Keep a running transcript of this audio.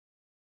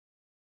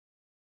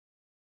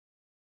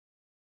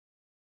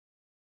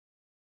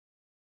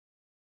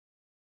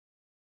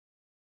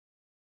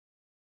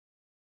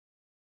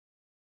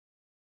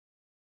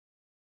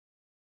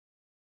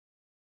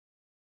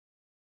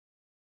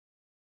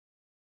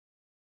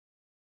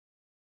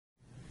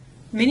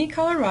Many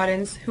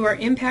Coloradans who are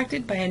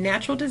impacted by a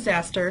natural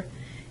disaster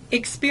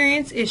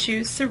experience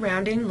issues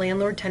surrounding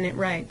landlord-tenant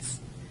rights.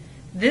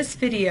 This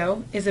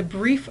video is a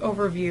brief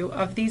overview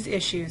of these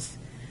issues,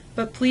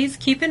 but please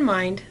keep in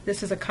mind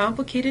this is a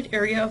complicated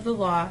area of the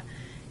law,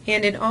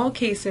 and in all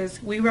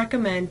cases we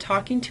recommend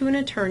talking to an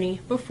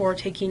attorney before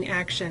taking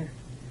action.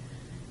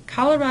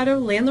 Colorado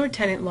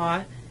landlord-tenant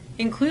law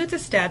includes a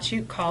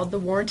statute called the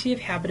Warranty of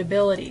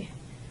Habitability.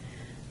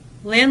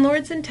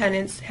 Landlords and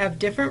tenants have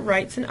different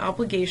rights and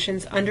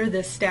obligations under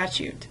this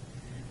statute.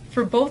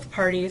 For both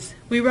parties,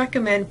 we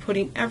recommend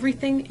putting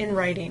everything in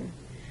writing.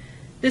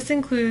 This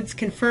includes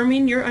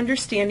confirming your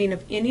understanding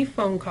of any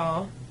phone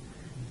call,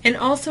 and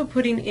also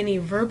putting any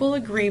verbal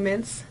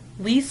agreements,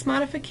 lease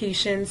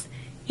modifications,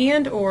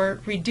 and/or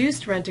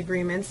reduced rent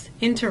agreements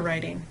into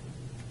writing.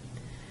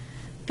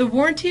 The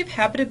Warranty of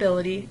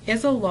Habitability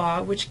is a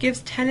law which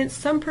gives tenants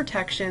some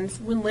protections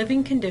when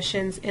living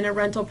conditions in a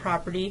rental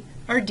property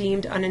are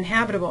deemed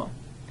uninhabitable.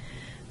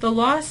 The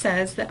law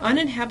says that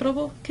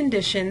uninhabitable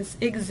conditions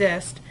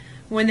exist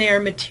when they are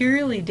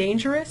materially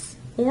dangerous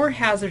or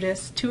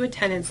hazardous to a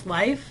tenant's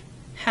life,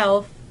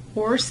 health,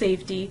 or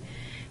safety,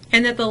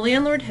 and that the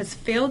landlord has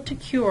failed to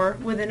cure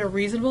within a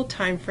reasonable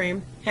time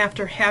frame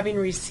after having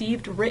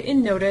received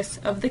written notice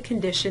of the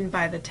condition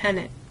by the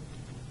tenant.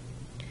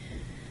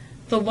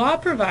 The law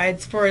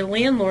provides for a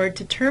landlord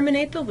to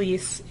terminate the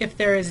lease if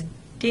there is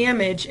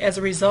damage as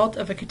a result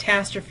of a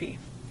catastrophe.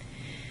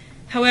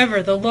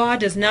 However, the law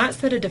does not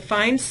set a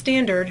defined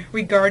standard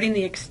regarding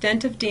the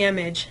extent of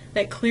damage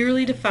that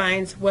clearly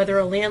defines whether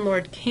a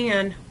landlord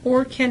can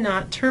or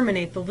cannot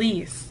terminate the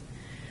lease.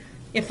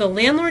 If the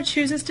landlord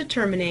chooses to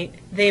terminate,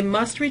 they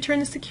must return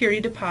the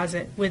security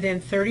deposit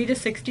within 30 to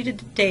 60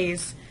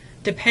 days,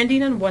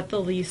 depending on what the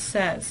lease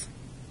says.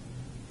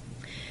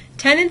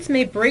 Tenants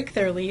may break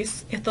their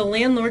lease if the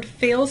landlord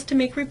fails to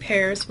make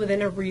repairs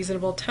within a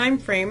reasonable time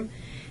frame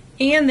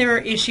and there are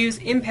issues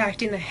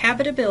impacting the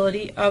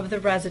habitability of the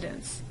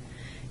residence.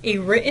 A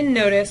written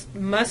notice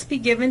must be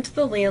given to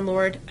the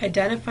landlord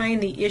identifying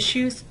the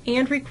issues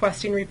and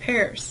requesting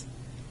repairs.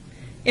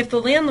 If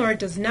the landlord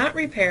does not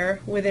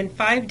repair within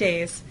 5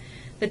 days,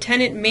 the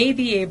tenant may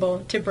be able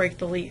to break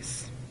the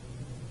lease.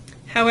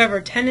 However,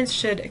 tenants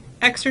should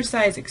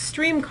exercise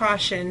extreme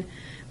caution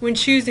when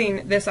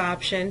choosing this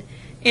option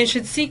and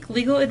should seek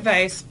legal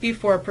advice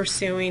before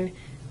pursuing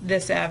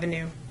this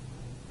avenue.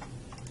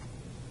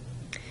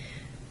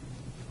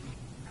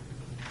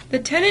 The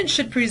tenant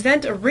should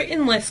present a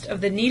written list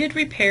of the needed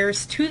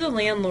repairs to the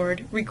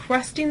landlord,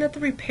 requesting that the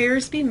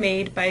repairs be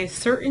made by a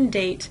certain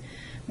date,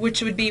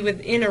 which would be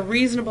within a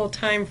reasonable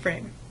time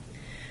frame.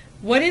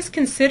 What is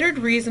considered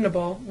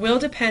reasonable will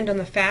depend on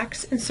the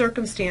facts and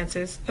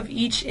circumstances of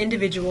each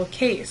individual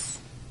case.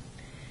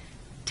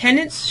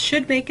 Tenants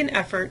should make an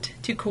effort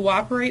to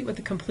cooperate with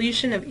the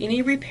completion of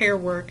any repair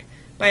work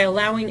by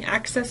allowing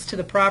access to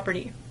the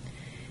property.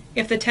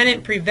 If the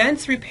tenant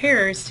prevents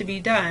repairs to be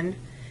done,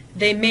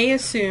 they may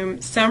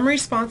assume some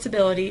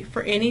responsibility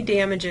for any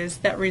damages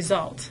that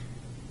result.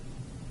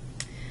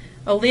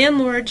 A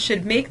landlord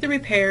should make the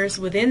repairs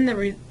within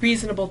the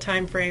reasonable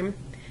time frame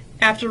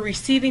after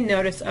receiving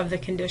notice of the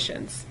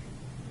conditions.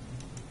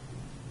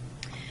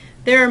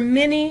 There are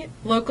many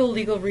local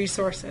legal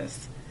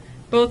resources.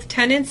 Both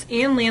tenants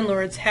and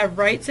landlords have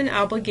rights and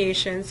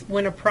obligations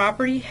when a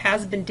property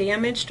has been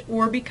damaged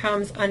or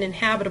becomes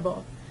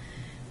uninhabitable.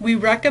 We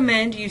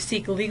recommend you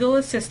seek legal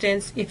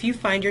assistance if you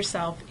find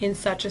yourself in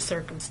such a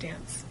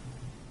circumstance.